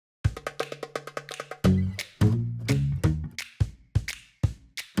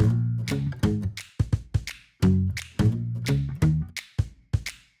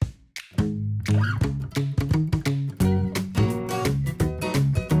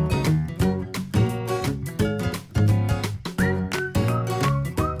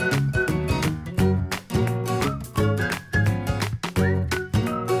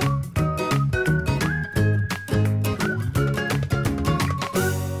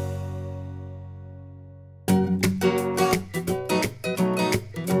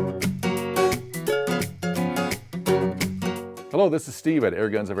Hello, this is Steve at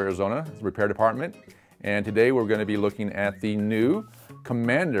Airguns of Arizona, repair department, and today we're going to be looking at the new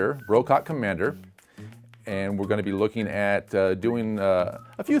Commander, Brocock Commander, and we're going to be looking at doing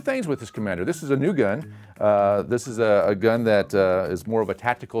a few things with this Commander. This is a new gun. This is a gun that is more of a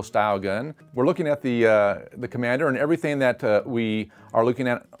tactical style gun. We're looking at the Commander, and everything that we are looking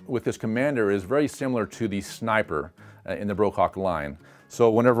at with this Commander is very similar to the Sniper in the Brocock line. So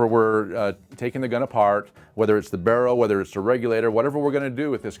whenever we're taking the gun apart, whether it's the barrel, whether it's the regulator, whatever we're going to do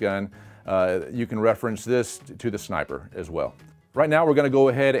with this gun, you can reference this to the Sniper as well. Right now we're going to go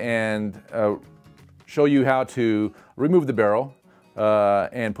ahead and show you how to remove the barrel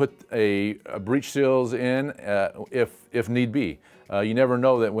and put a breech seals in if need be. You never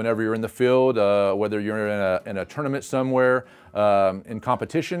know that whenever you're in the field, whether you're in a tournament somewhere, in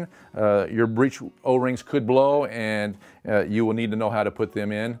competition, your breech O-rings could blow and you will need to know how to put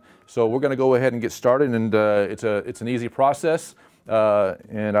them in. So we're going to go ahead and get started, and it's an easy process,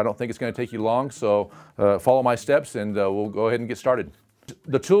 and I don't think it's going to take you long. So follow my steps and we'll go ahead and get started.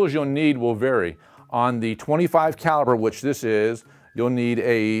 The tools you'll need will vary. On the 25 caliber, which this is, you'll need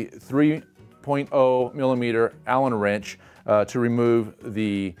a 3.0 millimeter Allen wrench to remove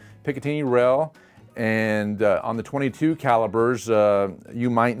the Picatinny rail, and on the 22 calibers you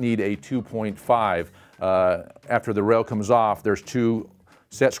might need a 2.5. After the rail comes off, there's two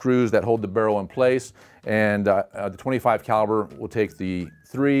set screws that hold the barrel in place, and the 25 caliber will take the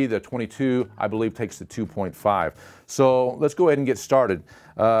 3, the 22 I believe takes the 2.5. So let's go ahead and get started.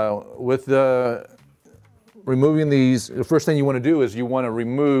 With removing these, the first thing you want to do is you want to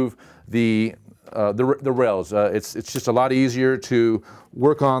remove the rails. It's just a lot easier to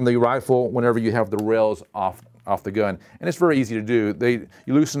work on the rifle whenever you have the rails off the gun, and it's very easy to do.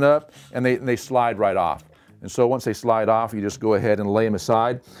 You loosen up and they slide right off. And so once they slide off, you just go ahead and lay them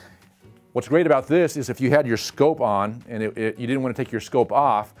aside. What's great about this is if you had your scope on and you didn't want to take your scope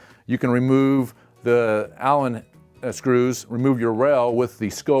off, you can remove the Allen screws, remove your rail with the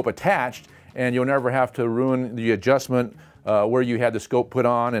scope attached, and you'll never have to ruin the adjustment where you had the scope put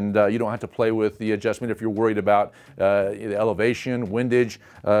on, and you don't have to play with the adjustment if you're worried about the elevation, windage.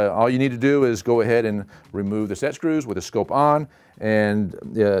 All you need to do is go ahead and remove the set screws with the scope on, and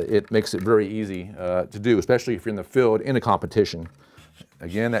it makes it very easy to do, especially if you're in the field in a competition.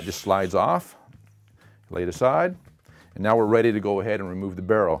 Again, that just slides off, lay it aside, and now we're ready to go ahead and remove the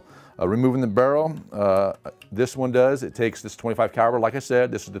barrel. Removing the barrel, this one does, it takes this 25 caliber, like I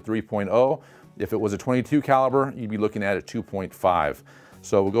said, this is the 3.0. If it was a 22 caliber, you'd be looking at a 2.5.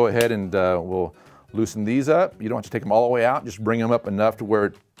 So we'll go ahead and we'll loosen these up. You don't have to take them all the way out, just bring them up enough to where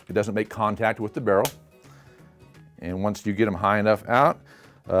it doesn't make contact with the barrel. And once you get them high enough out,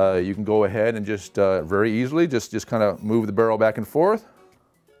 you can go ahead and just very easily just kind of move the barrel back and forth.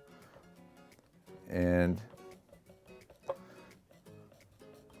 And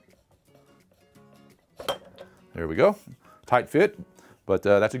there we go. Tight fit, but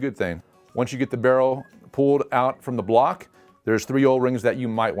that's a good thing. Once you get the barrel pulled out from the block, there's 3 O-rings that you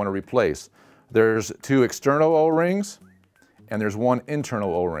might want to replace. There's 2 external O-rings and there's 1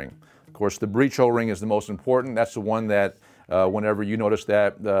 internal O-ring. Of course, the breech O-ring is the most important. That's the one that whenever you notice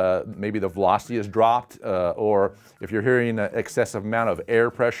that maybe the velocity is dropped, or if you're hearing an excessive amount of air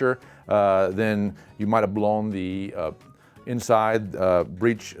pressure, then you might have blown the inside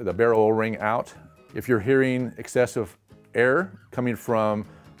breech, the barrel O-ring out. If you're hearing excessive air coming from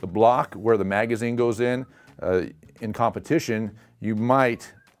the block where the magazine goes in competition, you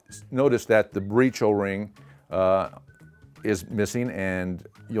might notice that the breech O-ring is missing, and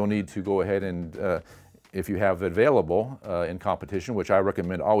you'll need to go ahead and, if you have it available in competition, which I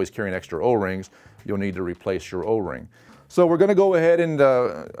recommend always carrying extra O-rings, you'll need to replace your O-ring. So we're going to go ahead and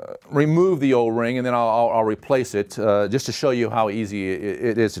remove the O-ring, and then I'll replace it just to show you how easy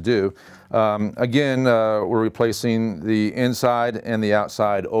it is to do. Again, we're replacing the inside and the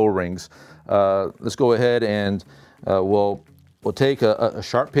outside O-rings. Let's go ahead and we'll take a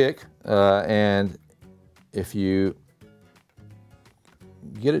sharp pick, and if you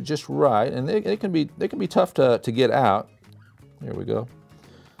get it just right, and they can be tough to get out. There we go.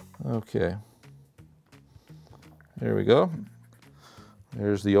 Okay. There we go.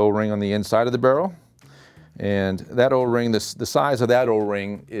 There's the O-ring on the inside of the barrel. And that O-ring, the size of that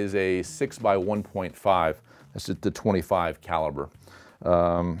O-ring is a 6 by 1.5. That's at the 25 caliber.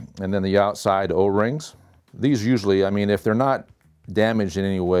 And then the outside O-rings. These usually, I mean, if they're not damaged in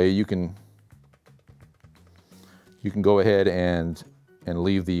any way, you can go ahead and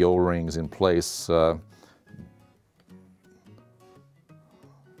leave the O-rings in place.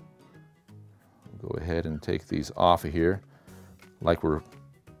 Go ahead and take these off of here, like we're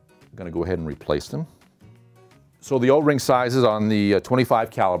going to go ahead and replace them. So the O-ring sizes on the 25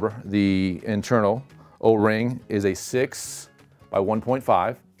 caliber, the internal O-ring is a 6 by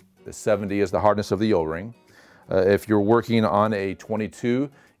 1.5. The 70 is the hardness of the O-ring. If you're working on a 22,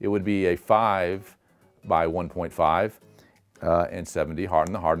 it would be a 5 by 1.5 and 70 on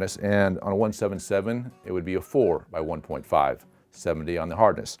the hardness. And on a 177, it would be a 4 by 1.5, 70 on the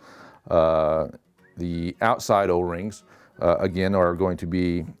hardness. The outside O-rings, again, are going to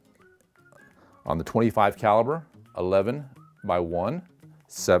be on the 25 caliber, 11 by 1,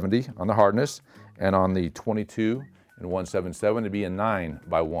 70 on the hardness, and on the 22 and 177, it'd be a 9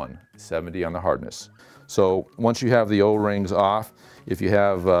 by 1, 70 on the hardness. So once you have the O-rings off, if you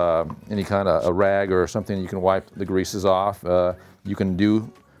have any kind of a rag or something you can wipe the greases off, you can do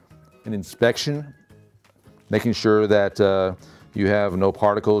an inspection, making sure that you have no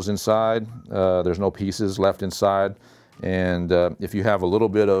particles inside, there's no pieces left inside, and if you have a little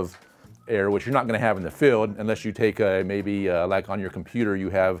bit of air, which you're not going to have in the field unless you take maybe like on your computer you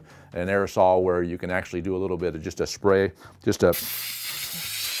have an aerosol where you can actually do a little bit of just a spray, just to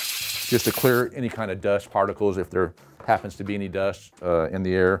clear any kind of dust particles. If there happens to be any dust in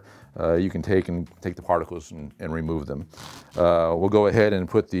the air, you can take the particles and remove them. We'll go ahead and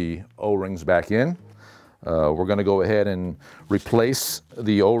put the O-rings back in. We're going to go ahead and replace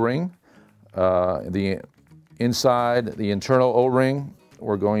the O-ring. The inside, the internal O-ring,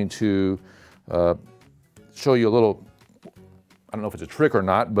 we're going to show you a little, I don't know if it's a trick or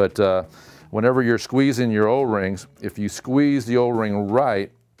not, but whenever you're squeezing your O-rings, if you squeeze the O-ring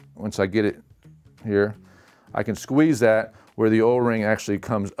right, once I get it here, I can squeeze that where the O-ring actually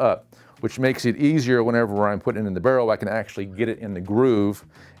comes up, which makes it easier whenever I'm putting it in the barrel. I can actually get it in the groove,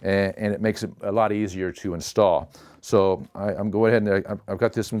 and it makes it a lot easier to install. So I'm going ahead and I've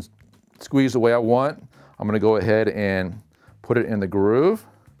got this one squeezed the way I want. I'm going to go ahead and put it in the groove,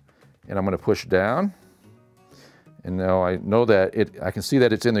 and I'm going to push down. And now I know that I can see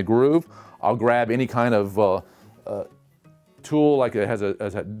that it's in the groove. I'll grab any kind of tool, like it has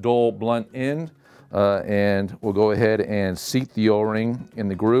a dull blunt end, and we'll go ahead and seat the O-ring in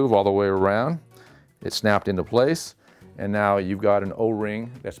the groove all the way around. It's snapped into place, and now you've got an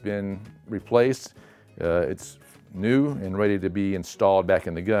O-ring that's been replaced. It's new and ready to be installed back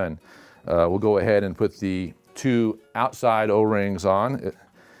in the gun. We'll go ahead and put the 2 outside O-rings on,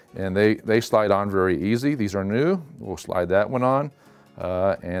 and they slide on very easy. These are new. We'll slide that one on,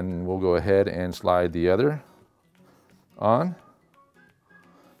 and we'll go ahead and slide the other on.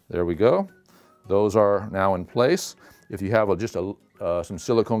 There we go. Those are now in place. If you have just some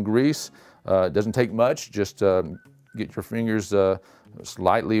silicone grease, it doesn't take much. Just get your fingers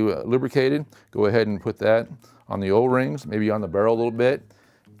slightly lubricated. Go ahead and put that on the O-rings, maybe on the barrel a little bit,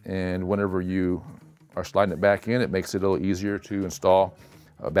 and whenever you are sliding it back in, it makes it a little easier to install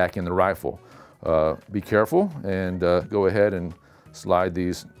back in the rifle. Be careful and go ahead and slide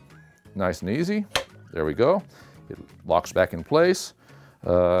these nice and easy. There we go. It locks back in place.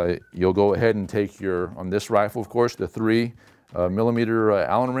 You'll go ahead and take on this rifle, of course, the 3 millimeter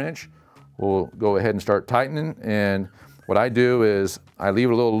Allen wrench. We'll go ahead and start tightening, and what I do is I leave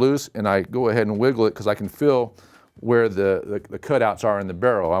it a little loose and I go ahead and wiggle it because I can feel where the cutouts are in the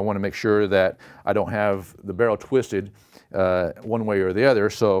barrel. I want to make sure that I don't have the barrel twisted one way or the other.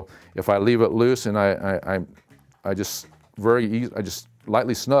 So if I leave it loose and I just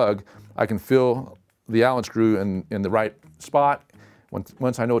lightly snug, I can feel the Allen screw in the right spot.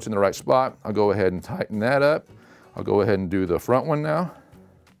 Once I know it's in the right spot, I'll go ahead and tighten that up. I'll go ahead and do the front one now.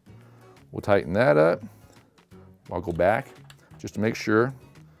 We'll tighten that up. I'll go back just to make sure.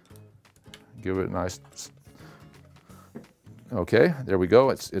 Give it a nice. Okay, there we go.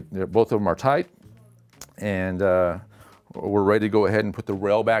 Both of them are tight, and we're ready to go ahead and put the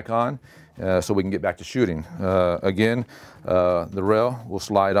rail back on so we can get back to shooting. Again, the rail will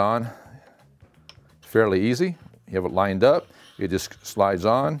slide on fairly easy. You have it lined up, it just slides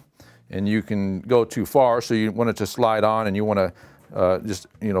on, and you can go too far, so you want it to slide on, and you want to just,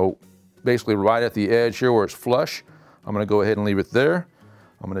 basically right at the edge here where it's flush. I'm going to go ahead and leave it there.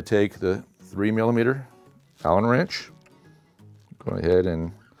 I'm going to take the 3 millimeter Allen wrench. Go ahead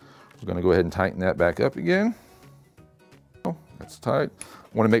and we're going to go ahead and tighten that back up again. Oh, that's tight.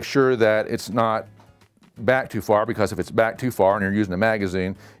 I want to make sure that it's not back too far, because if it's back too far and you're using a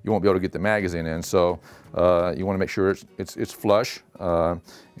magazine, you won't be able to get the magazine in. So you want to make sure it's flush, and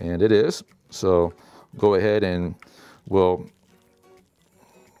it is. So go ahead and we'll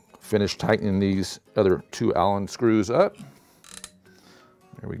finish tightening these other 2 Allen screws up.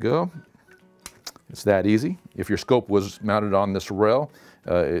 There we go. It's that easy. If your scope was mounted on this rail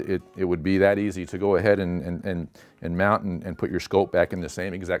it would be that easy to go ahead and mount and put your scope back in the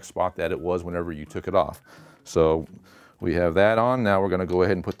same exact spot that it was whenever you took it off. So we have that on. Now we're going to go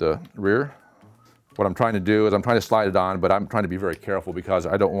ahead and put the rear. What I'm trying to do is I'm trying to slide it on, but I'm trying to be very careful because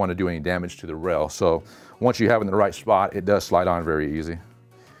I don't want to do any damage to the rail. So once you have it in the right spot, it does slide on very easy.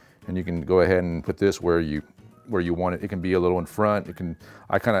 And you can go ahead and put this where you want it. It can be a little in front.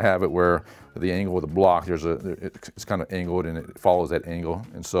 I kind of have it where the angle of the block, it's kind of angled and it follows that angle.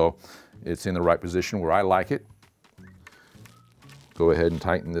 And so it's in the right position where I like it. Go ahead and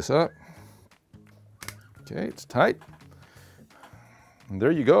tighten this up. Okay, it's tight. And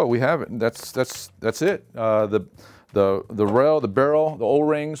there you go. We have it. That's it. The rail, the barrel, the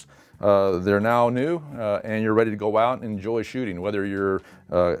O-rings, they're now new, and you're ready to go out and enjoy shooting. Whether you're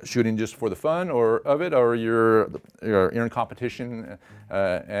shooting just for the fun of it, or you're in competition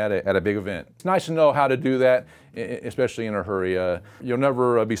at a big event. It's nice to know how to do that, especially in a hurry. You'll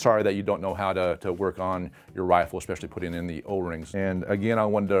never be sorry that you don't know how to work on your rifle, especially putting in the O-rings. And again, I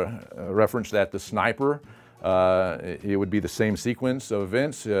wanted to reference that the sniper, it would be the same sequence of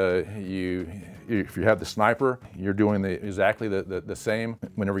events. If you have the sniper, you're doing exactly the same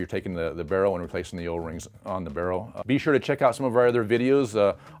whenever you're taking the barrel and replacing the O-rings on the barrel. Be sure to check out some of our other videos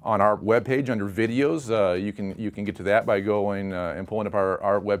on our webpage under videos. You can get to that by going and pulling up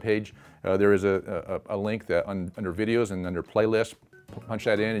our webpage. There is a link under videos and under playlist. Punch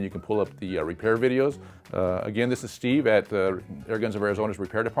that in and you can pull up the repair videos. Again, this is Steve at Air Guns of Arizona's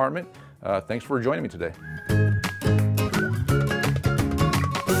repair department. Thanks for joining me today.